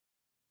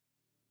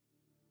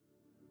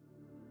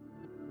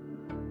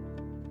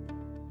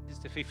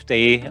the fifth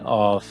day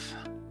of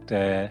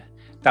the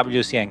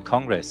WCN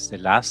Congress, the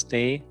last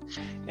day,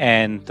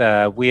 and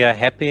we are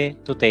happy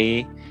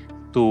today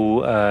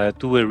to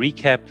do a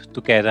recap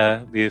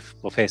together with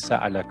Professor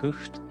Alla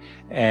Gucht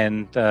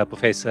and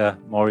Professor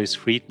Maurice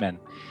Friedman.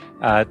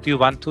 Do you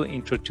want to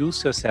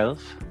introduce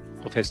yourself,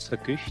 Professor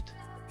Gucht?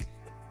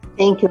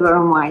 Thank you very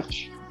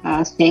much.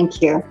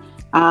 Thank you.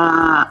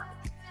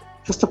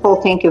 First of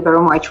all, thank you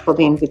very much for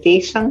the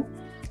invitation.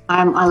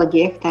 I'm Alla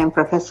Gucht. I'm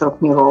Professor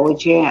of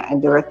Neurology and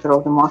Director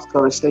of the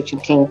Moscow Research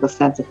and Clinical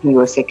Center of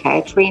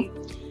Neuropsychiatry.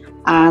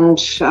 And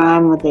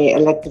I'm the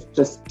elected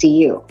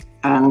trustee,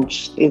 and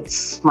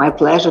it's my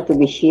pleasure to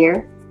be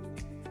here.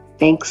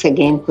 Thanks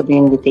again for the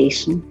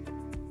invitation.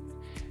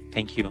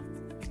 Thank you.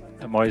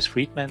 Maurice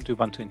Friedman, do you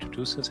want to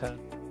introduce yourself?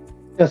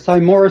 Yes,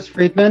 I'm Maurice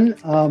Friedman.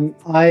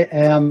 I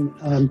am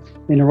a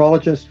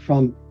neurologist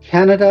from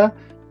Canada,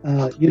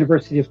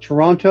 University of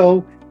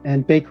Toronto,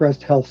 and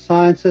Bakerest Health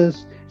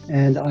Sciences,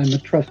 and I'm a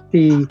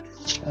trustee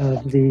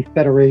of the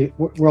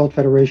World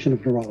Federation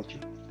of Neurology.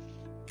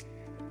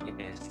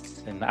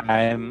 Yes, and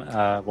I'm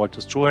Walter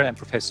Struer. I'm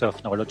Professor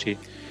of Neurology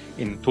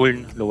in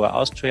Tulln, Lower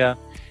Austria,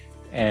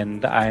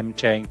 and I'm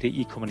chairing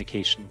the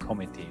e-communication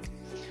committee.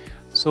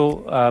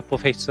 So,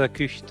 Professor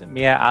Gucht,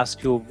 may I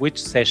ask you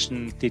which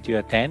session did you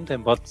attend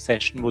and what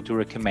session would you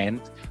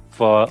recommend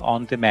for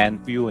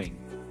on-demand viewing?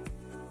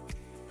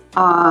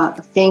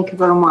 Thank you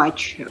very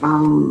much.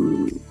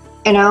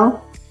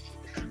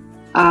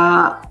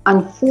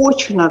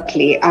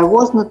 Unfortunately, I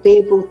was not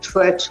able to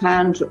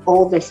attend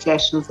all the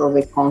sessions of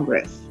the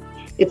Congress.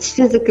 It's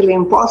physically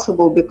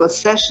impossible because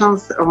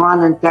sessions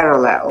run in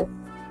parallel.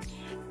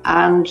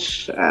 And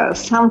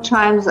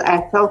sometimes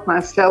I felt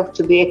myself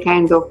to be a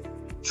kind of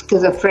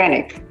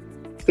schizophrenic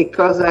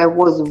because I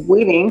was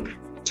willing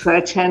to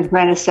attend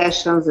many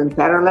sessions in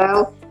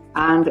parallel,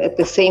 and at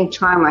the same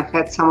time I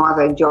had some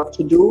other job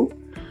to do.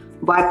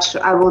 But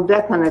I will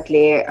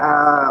definitely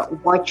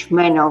watch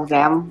many of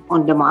them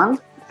on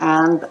demand,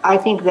 and I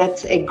think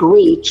that's a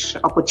great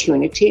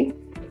opportunity.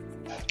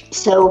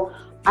 So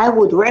I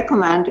would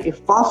recommend,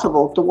 if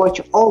possible, to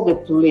watch all the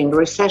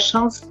preliminary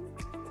sessions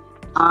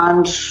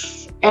and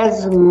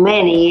as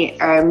many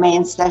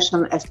main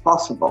sessions as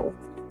possible.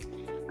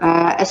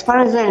 As far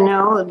as I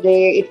know,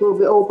 it will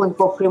be open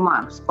for 3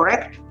 months,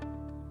 correct?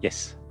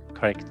 Yes,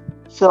 correct.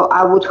 So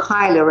I would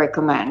highly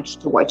recommend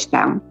to watch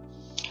them.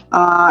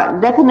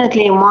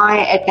 Definitely my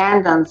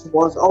attendance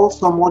was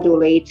also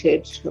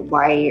modulated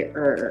by,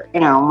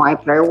 my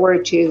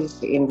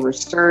priorities in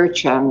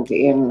research and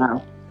in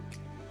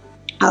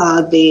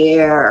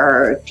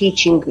the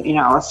teaching in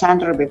our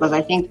center, because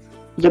I think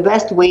the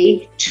best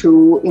way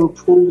to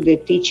improve the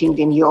teaching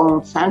in your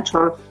own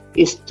center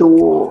is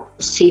to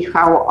see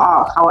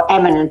how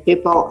eminent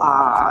people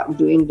are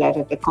doing that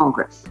at the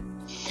Congress.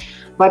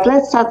 But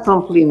let's start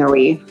from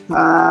plenary. We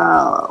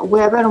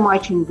are very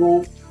much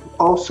involved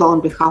also on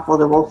behalf of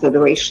the World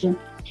Federation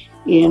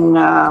in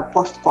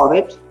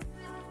post-COVID,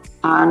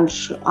 and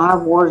I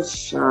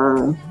was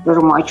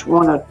very much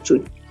honored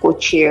to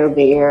co-chair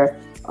their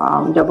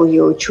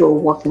WHO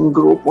working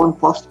group on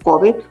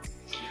post-COVID.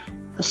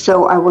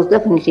 So I was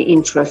definitely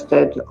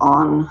interested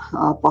on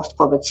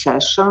post-COVID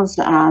sessions,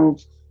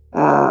 and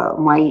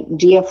my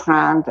dear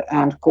friend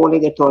and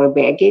colleague Ettore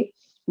Beghi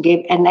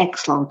gave an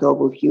excellent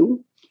overview.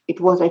 It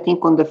was, I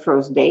think, on the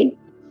first day,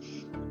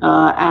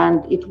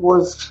 and it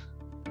was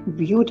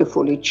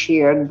beautifully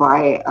chaired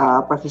by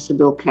Professor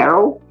Bill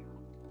Carroll.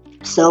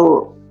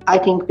 So I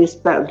think this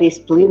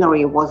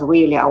plenary was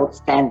really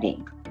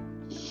outstanding.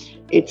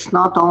 It's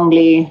not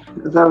only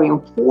very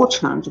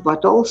important,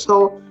 but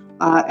also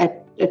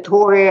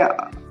Ettore,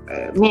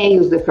 may I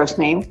use the first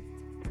name?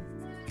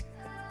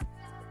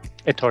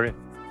 Ettore.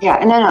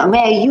 Yeah, no,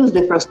 may I use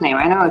the first name?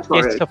 I know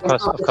Ettore. Yes, of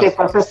course. Not to say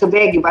Professor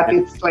Beghi, but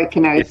yes. It's like,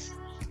 it's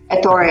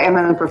Ettore,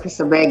 eminent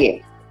Professor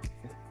Beghi.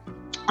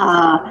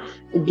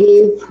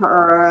 Gave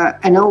her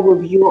an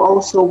overview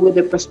also with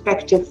a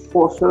perspective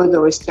for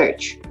further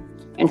research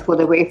and for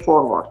the way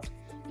forward.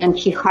 And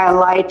he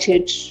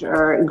highlighted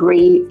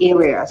gray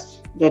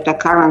areas that are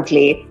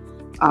currently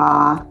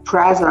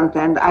present,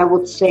 and I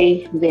would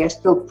say they are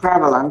still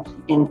prevalent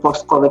in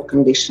post-COVID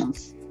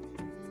conditions.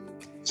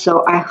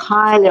 So I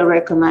highly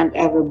recommend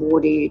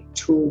everybody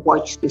to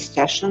watch this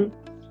session.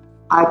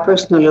 I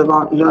personally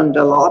learned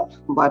a lot,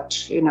 but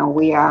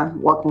we are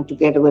working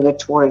together with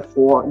Ettore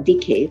for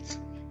decades,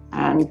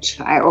 and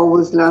I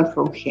always learn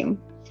from him.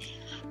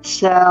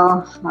 So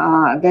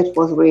that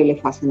was really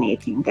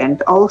fascinating.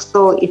 And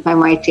also, if I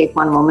might take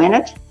 1 more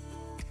minute,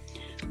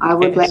 I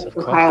would like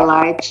to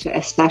highlight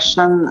a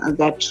session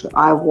that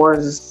I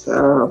was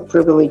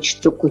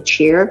privileged to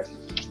co-chair.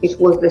 It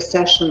was the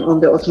session on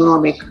the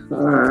autonomic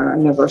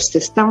nervous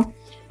system.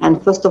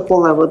 And first of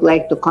all, I would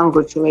like to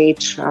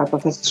congratulate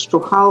Professor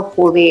Struhal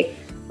for the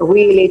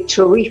really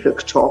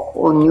terrific talk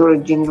on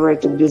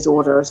neurodegenerative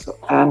disorders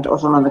and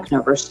autonomic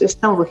nervous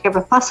system. We have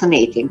a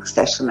fascinating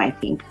session, I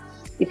think.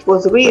 It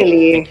was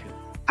really,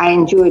 I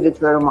enjoyed it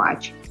very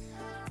much.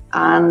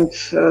 And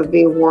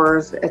there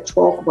was a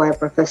talk by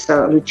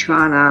Professor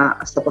Luciana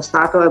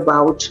Saposato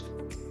about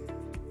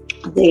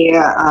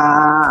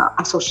the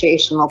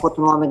Association of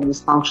Autonomic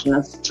Dysfunction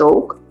and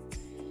Stroke.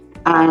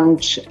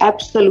 And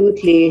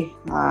absolutely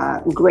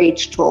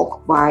great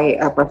talk by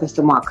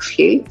Professor Max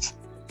Hiltz.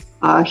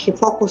 He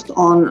focused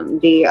on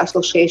the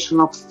association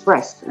of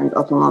stress and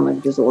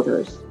autonomic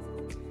disorders.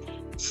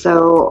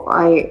 So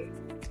I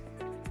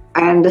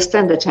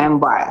understand that I'm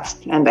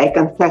biased, and I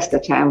confess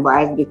that I'm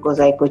biased because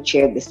I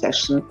co-chaired the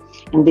session,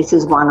 and this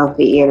is one of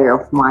the area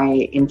of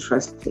my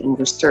interest in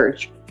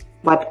research.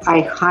 But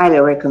I highly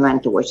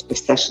recommend to watch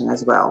this session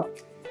as well.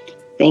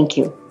 Thank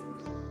you.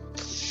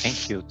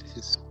 Thank you. This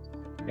is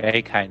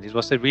very kind. It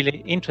was a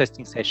really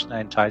interesting session.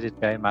 I enjoyed it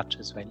very much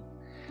as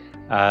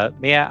well.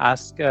 May I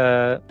ask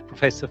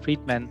Professor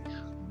Friedman,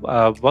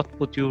 what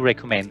would you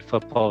recommend for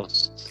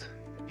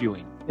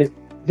post-viewing?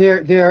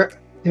 There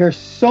are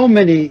so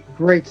many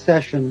great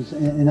sessions,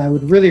 and I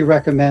would really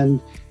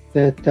recommend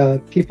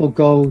that people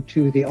go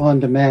to the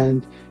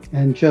on-demand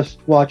and just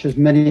watch as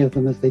many of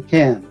them as they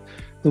can.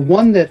 The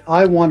one that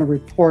I want to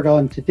report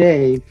on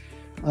today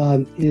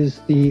is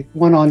the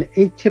one on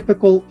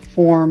atypical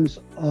forms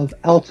of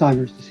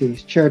Alzheimer's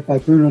disease, chaired by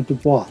Bruno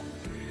Dubois.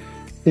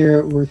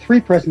 There were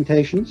 3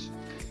 presentations.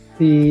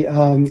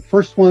 The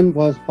first one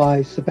was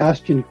by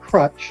Sebastian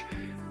Crutch,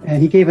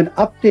 and he gave an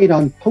update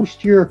on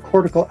posterior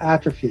cortical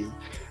atrophy.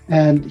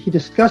 And he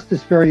discussed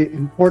this very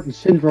important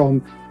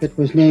syndrome that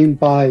was named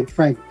by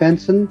Frank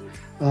Benson.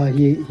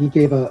 He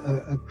gave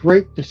a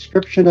great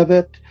description of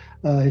it.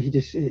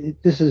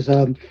 This is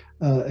a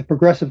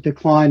progressive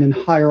decline in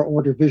higher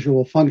order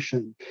visual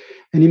function.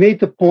 And he made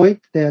the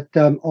point that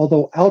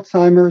although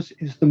Alzheimer's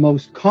is the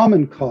most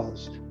common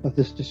cause of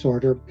this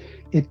disorder,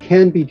 it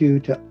can be due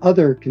to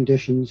other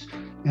conditions.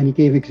 And he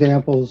gave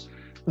examples,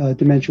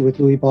 dementia with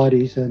Lewy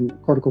bodies and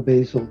cortical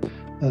basal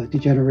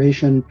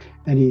degeneration.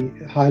 And he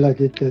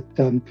highlighted that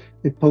the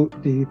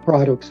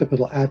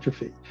parieto-occipital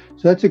atrophy.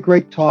 So that's a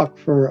great talk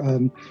for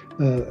a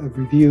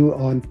review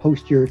on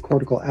posterior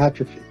cortical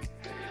atrophy.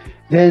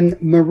 Then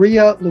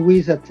Maria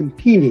Luisa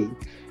Timpini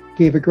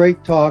gave a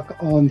great talk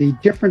on the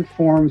different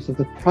forms of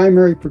the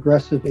primary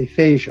progressive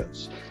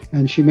aphasias.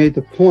 And she made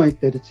the point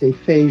that it's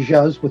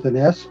aphasias with an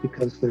S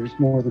because there's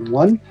more than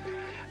one.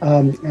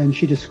 And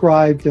she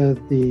described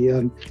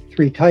the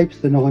 3 types,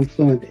 the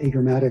non-fluent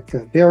agrammatic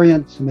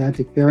variant,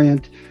 semantic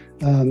variant,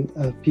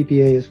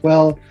 PPA as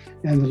well,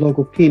 and the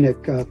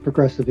logopenic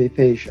progressive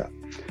aphasia.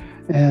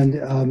 And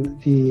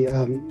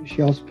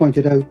she also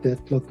pointed out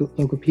that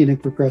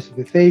logopenic progressive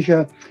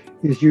aphasia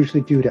is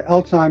usually due to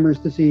Alzheimer's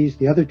disease.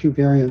 The other 2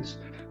 variants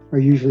are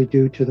usually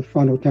due to the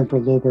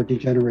frontotemporal lobar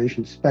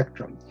degeneration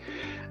spectrum.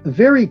 A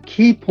very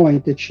key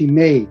point that she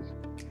made,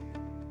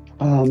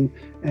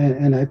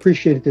 and I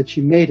appreciated that she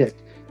made it,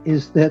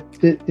 is that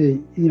the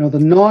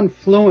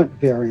non-fluent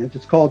variant,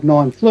 it's called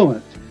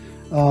non-fluent,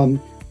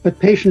 but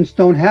patients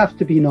don't have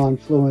to be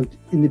non-fluent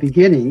in the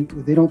beginning.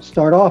 They don't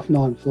start off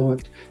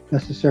non-fluent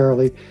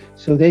necessarily,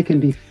 so they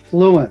can be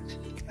fluent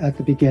at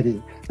the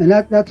beginning. And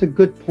that's a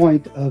good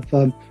point of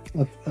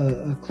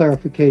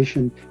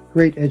clarification,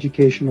 great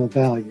educational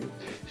value.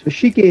 So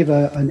she gave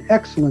an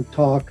excellent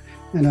talk,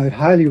 and I'd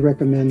highly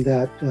recommend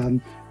that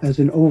as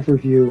an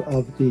overview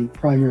of the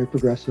primary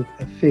progressive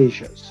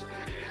aphasias.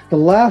 The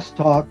last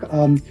talk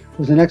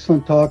was an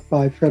excellent talk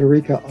by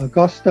Frederica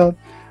Augusta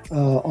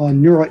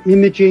on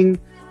neuroimaging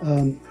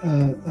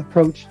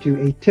approach to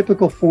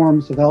atypical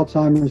forms of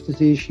Alzheimer's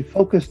disease. She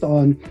focused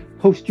on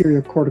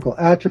posterior cortical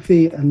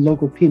atrophy and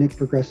logopenic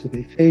progressive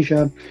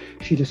aphasia.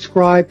 She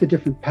described the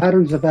different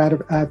patterns of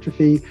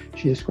atrophy.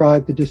 She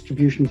described the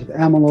distributions of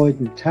amyloid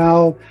and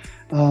tau.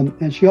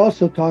 And she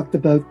also talked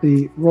about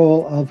the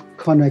role of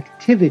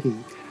connectivity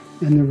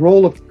and the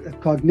role of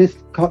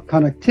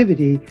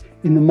connectivity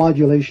in the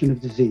modulation of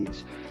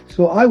disease.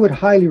 So I would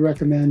highly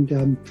recommend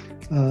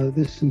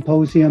this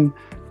symposium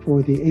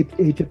for the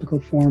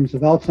atypical forms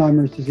of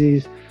Alzheimer's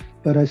disease.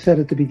 But I said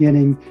at the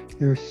beginning,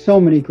 there are so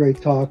many great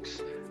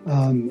talks.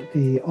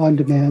 The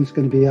on-demand is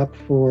going to be up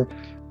for,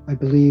 I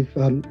believe,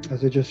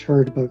 as I just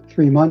heard, about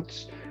 3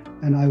 months.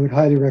 And I would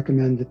highly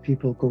recommend that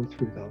people go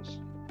through those.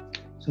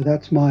 So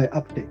that's my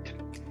update.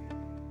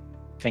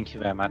 Thank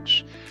you very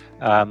much.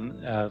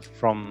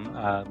 From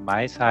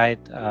my side,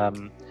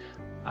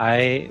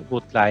 I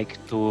would like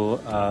to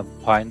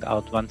point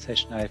out one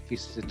session I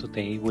visited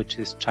today, which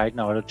is Child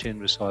Neurology in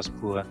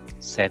Resource-Poor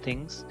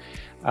Settings.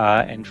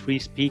 And 3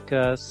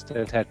 speakers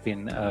that had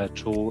been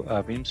Joe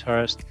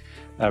Wimshurst,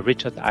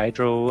 Richard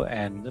Idro,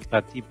 and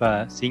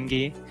Pratibha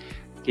Singhi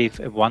gave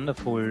a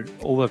wonderful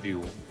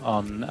overview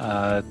on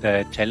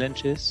the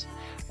challenges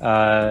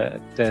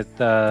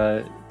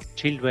that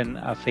children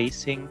are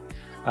facing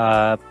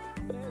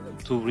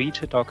to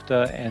reach a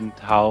doctor and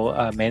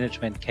how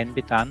management can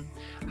be done,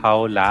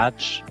 how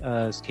large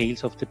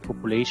scales of the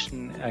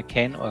population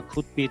can or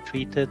could be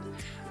treated.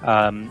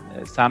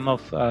 Some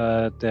of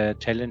the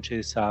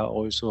challenges are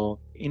also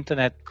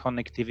internet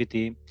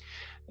connectivity,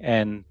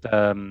 and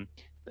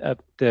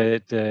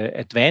the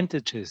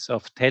advantages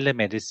of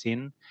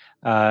telemedicine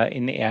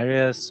in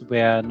areas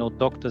where no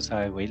doctors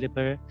are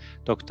available.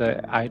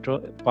 Dr.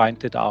 Idro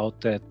pointed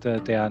out that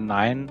there are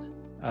 9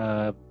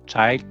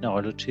 child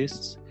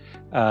neurologists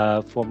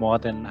for more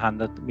than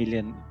 100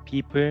 million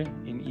people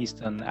in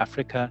Eastern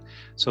Africa.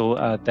 So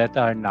that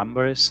are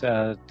numbers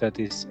that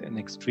is an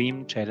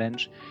extreme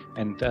challenge,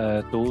 and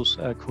those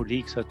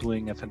colleagues are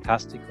doing a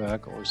fantastic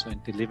work also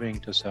in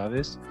delivering the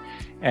service.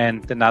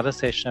 And another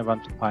session I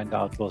want to point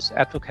out was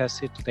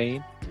advocacy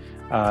today.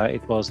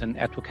 It was an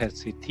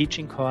advocacy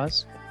teaching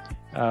course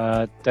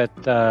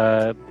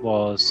that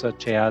was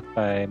chaired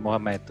by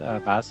Mohamed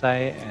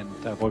Basai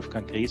and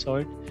Wolfgang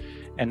Griesold.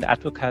 And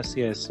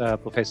advocacy, as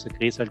Professor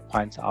Griesold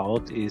points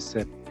out,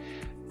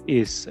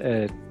 is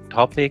a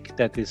topic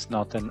that is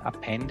not an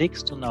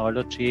appendix to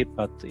neurology,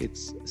 but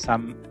it's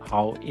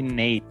somehow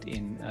innate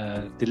in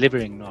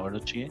delivering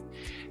neurology.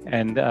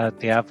 And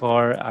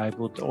therefore, I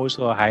would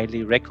also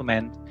highly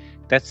recommend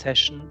that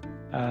session.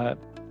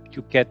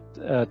 You get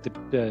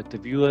the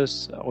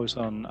viewers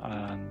also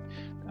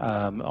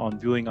on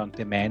viewing on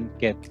demand,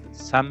 get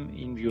some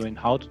in view in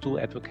how to do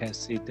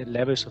advocacy, the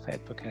levels of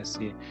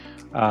advocacy,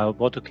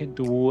 what you can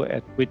do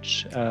at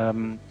which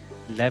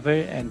level.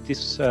 And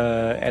this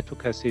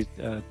advocacy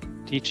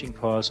teaching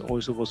course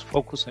also was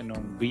focusing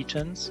on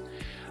regions,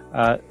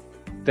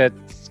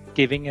 that's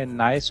giving a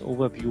nice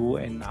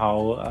overview in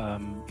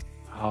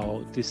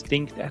how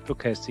distinct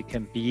advocacy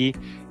can be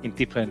in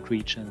different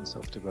regions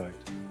of the world.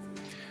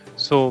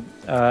 So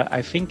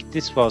I think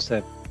this was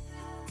a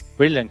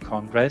brilliant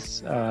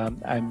congress.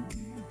 I'm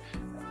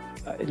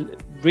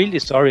really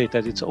sorry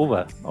that it's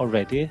over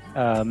already,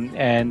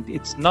 and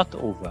it's not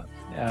over,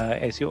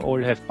 as you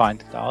all have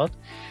pointed out,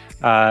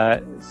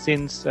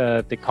 since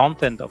the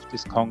content of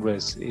this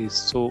congress is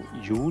so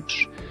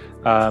huge.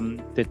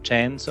 The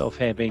chance of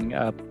having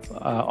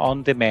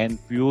on-demand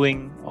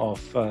viewing of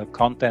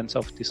contents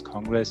of this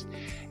congress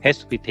has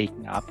to be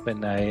taken up,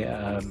 and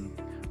I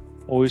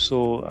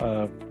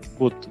also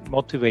would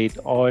motivate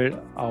all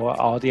our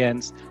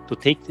audience to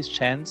take this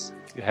chance.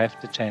 You have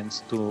the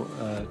chance to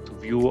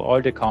view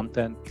all the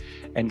content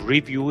and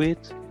review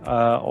it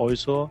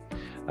also.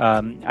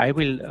 I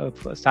will,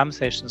 for some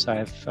sessions I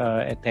have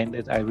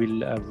attended, I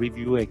will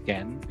review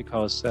again,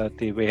 because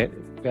they were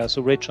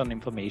so rich on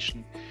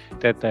information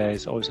that there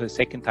is also a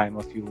second time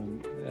of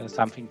viewing.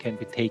 Something can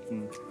be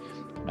taken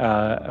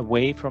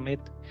away from it.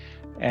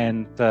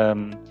 And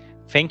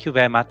thank you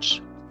very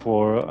much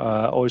for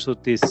also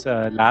this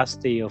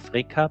last day of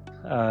recap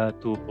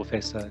to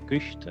Professor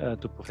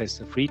Gücht, to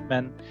Professor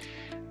Friedman.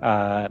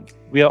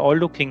 We are all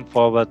looking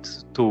forward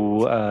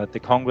to the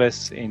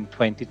Congress in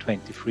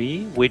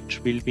 2023,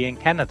 which will be in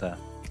Canada.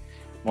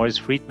 Maurice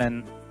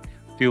Friedman,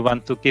 do you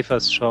want to give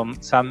us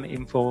some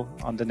info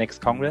on the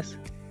next Congress?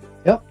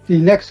 Yep, the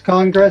next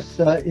Congress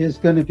is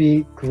going to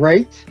be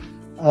great,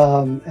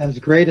 as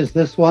great as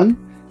this one.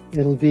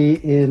 It'll be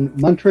in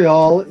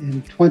Montreal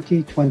in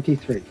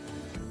 2023.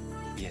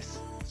 Yes,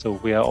 so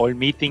we are all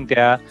meeting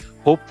there,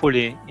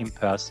 hopefully in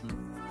person.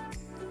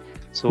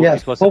 So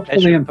yes, it was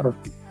hopefully in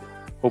person.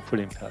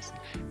 Hopefully in person.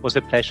 It was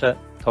a pleasure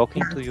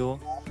talking to you,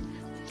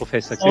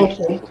 Professor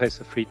Gücht,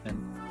 Professor Friedman.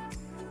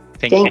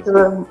 Thank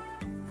you.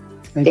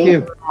 Thank you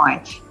very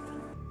much.